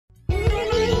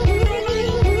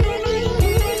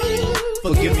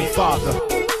Father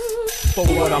for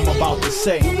what I'm about to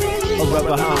say, or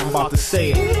rather how I'm about to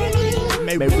say it.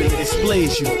 May really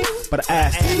displease you, but I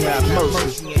ask that you have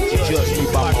mercy and judge me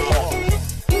by my heart.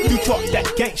 You talk that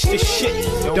gangsta shit,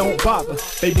 don't bother.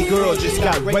 Baby girl just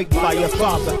got raped by your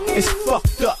father. It's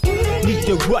fucked up. Need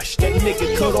to rush that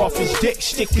nigga, cut off his dick,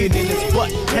 stick it in his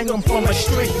butt, hang him from a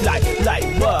street light, like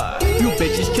what? You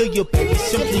bitches kill your baby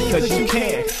simply cause you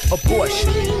can. Abortion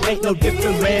ain't no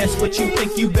difference, but you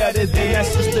think you better than that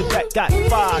sister that got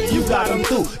 5. You got them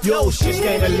through, yo shit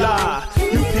ain't a lie.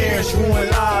 You parents ruin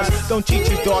lives, don't teach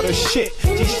your daughter shit.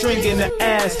 G-string in the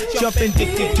ass, jumping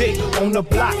dick to dick on the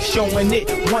block, showing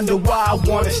it. Wonder why I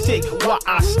wanna stick, why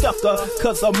I stuck her,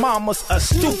 cause her mama's a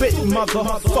stupid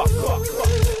motherfucker.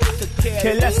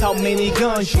 Care less how many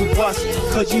guns you bust,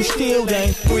 cause you still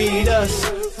ain't freed us,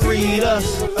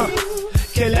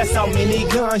 Care less how many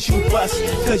guns you bust,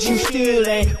 cause you still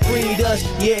ain't freed us.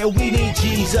 Yeah, we need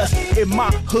Jesus in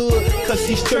my hood, cause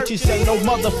these churches ain't no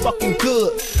motherfucking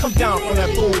good. Come down from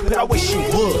that pulpit, I wish you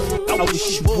would. I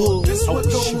wish you would. This what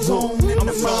goes on in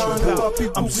the mind of our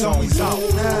people. I'm zoned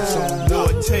out.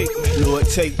 Lord take me, Lord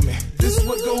take me. This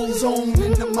what goes on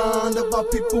in the mind of our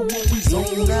people when we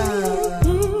zone out.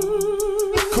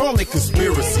 Call it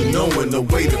conspiracy, knowing the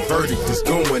way the verdict is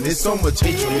going. There's so much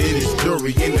hatred in this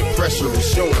jury, and the pressure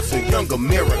is showing. So young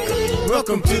America,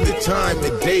 welcome to the time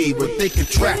of day where they can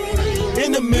track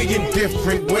in a million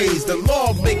different ways. The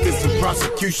lawmakers and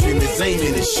prosecution is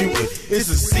aiming and shooting. It's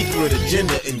a secret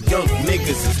agenda, and young niggas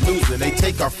is losing. They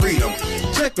take our freedom.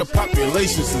 Check the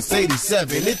population since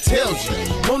 '87. It tells you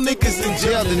more niggas in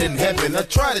jail than in heaven. I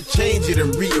try to change it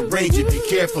and rearrange it. Be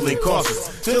careful and cautious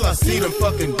till I see them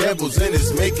fucking devils, and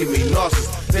it's making me nauseous.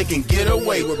 They can get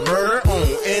away with murder on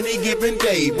any given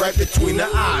day. Right between the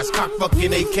eyes, cock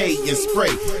fucking AK and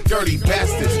spray. Dirty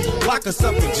bastards, lock us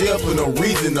up in jail for no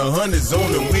reason. The hunt is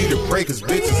on and we to pray, cause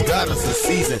bitches got us a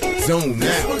season. Zone now.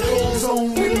 This what goes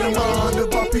on in the mind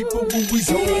of our people when we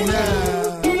zone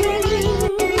out.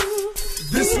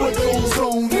 This what goes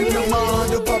on in the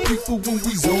mind of our people when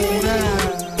we zone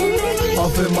out.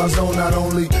 Off in my zone, not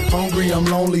only hungry, I'm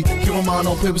lonely. Keep my mind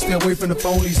on paper, stay away from the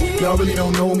phonies. Y'all really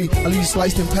don't know me. I leave you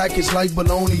sliced and packaged like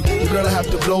bologna. The girl, I have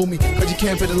to blow me, cause you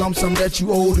can't pay the lump sum that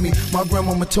you owe to me. My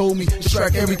grandmama told me to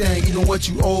track everything, even what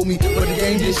you owe me. But the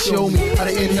game did show me how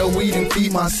to inhale weed and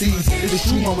feed my seeds. It's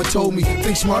true, mama told me,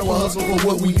 think smart while hustle for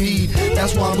what we need.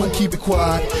 That's why I'm gonna keep it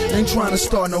quiet. Ain't trying to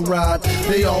start no ride.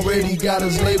 They already got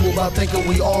us labeled by thinking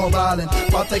we all violent,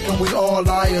 by thinking we all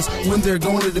liars, when they're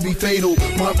going to be fatal.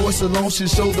 My voice alone should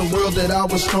show the world that I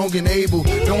was strong and able.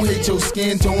 Don't hate your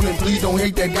skin tone, and please don't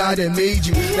hate that guy that made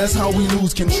you. That's how we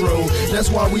lose control. That's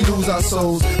why we lose our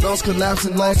souls. Lungs collapse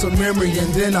and loss of memory,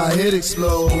 and then our head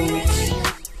explodes.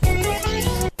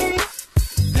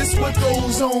 This what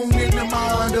goes on in the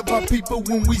mind of our people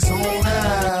when we zone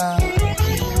out.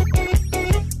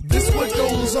 This what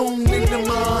goes on in the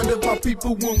mind of our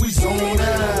people when we zone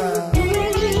out.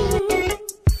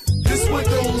 This what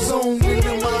goes on in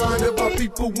the mind of our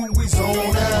people when we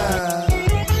zone out.